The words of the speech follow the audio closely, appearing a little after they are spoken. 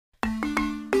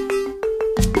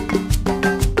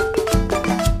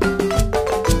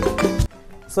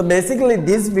So basically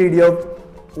this video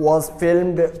was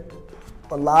filmed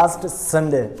last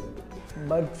Sunday,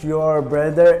 but your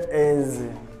brother is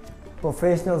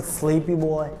professional sleepy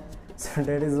boy, so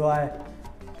that is why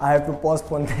I have to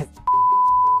postpone this.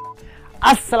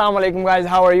 Assalamu alaikum guys,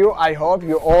 how are you? I hope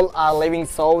you all are living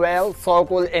so well, so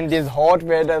cool in this hot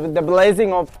weather with the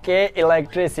blazing of K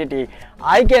electricity.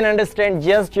 I can understand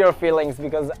just your feelings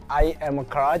because I am a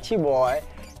Karachi boy.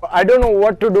 I don't know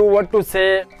what to do, what to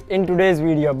say in today's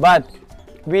video, but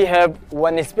we have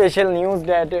one special news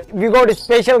that we got a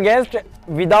special guest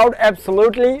without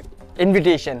absolutely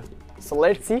invitation. So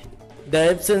let's see. The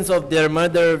absence of their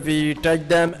mother, we touched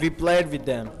them, we played with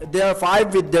them. They are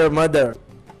five with their mother.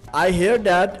 I hear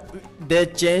that they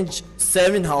changed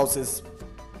 7 houses,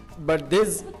 but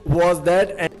this was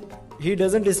that and he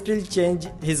doesn't still change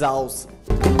his house.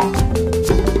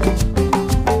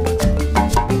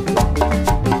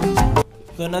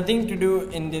 So nothing to do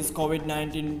in this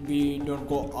COVID-19, we don't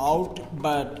go out,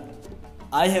 but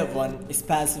I have one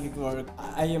specific work.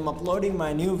 I am uploading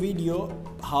my new video,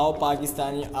 how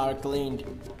Pakistani are cleaned.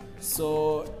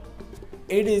 So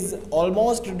it is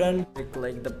almost done.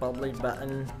 Click the publish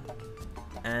button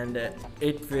and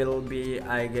it will be,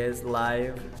 I guess,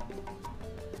 live.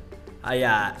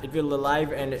 Yeah, it will be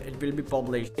live and it will be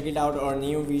published. Check it out, our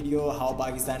new video, how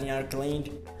Pakistani are cleaned.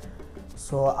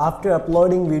 So after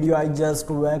uploading video, I just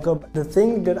wake up. The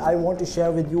thing that I want to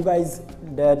share with you guys,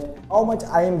 that how much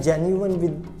I am genuine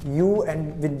with you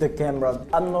and with the camera.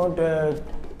 I'm not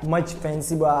much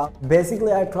fancy, but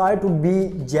basically I try to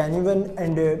be genuine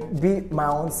and be my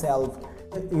own self.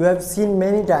 You have seen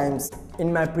many times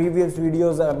in my previous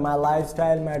videos, my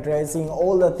lifestyle, my dressing,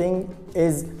 all the thing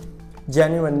is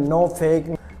genuine, no fake.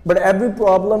 But every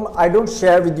problem I don't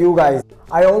share with you guys.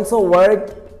 I also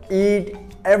work, eat,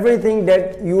 everything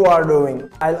that you are doing.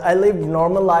 I live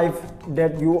normal life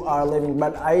that you are living,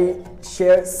 but I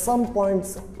share some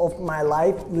points of my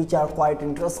life which are quite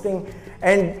interesting,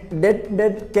 and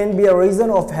that can be a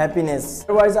reason of happiness.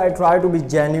 Otherwise, I try to be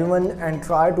genuine and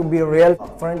try to be real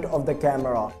in front of the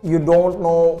camera. You don't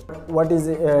know what is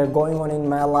going on in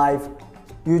my life.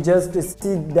 You just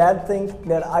see that thing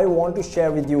that I want to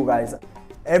share with you guys.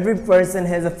 Every person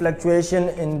has a fluctuation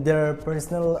in their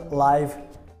personal life.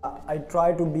 I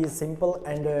try to be simple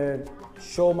and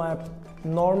show my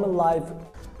normal life.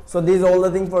 So this is all the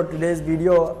thing for today's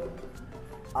video.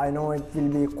 I know it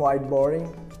will be quite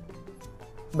boring,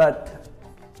 but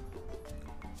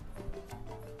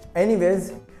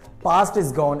anyways, past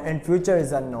is gone and future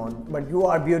is unknown, but you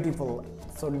are beautiful.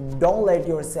 So don't let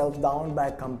yourself down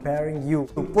by comparing you.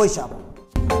 Push up.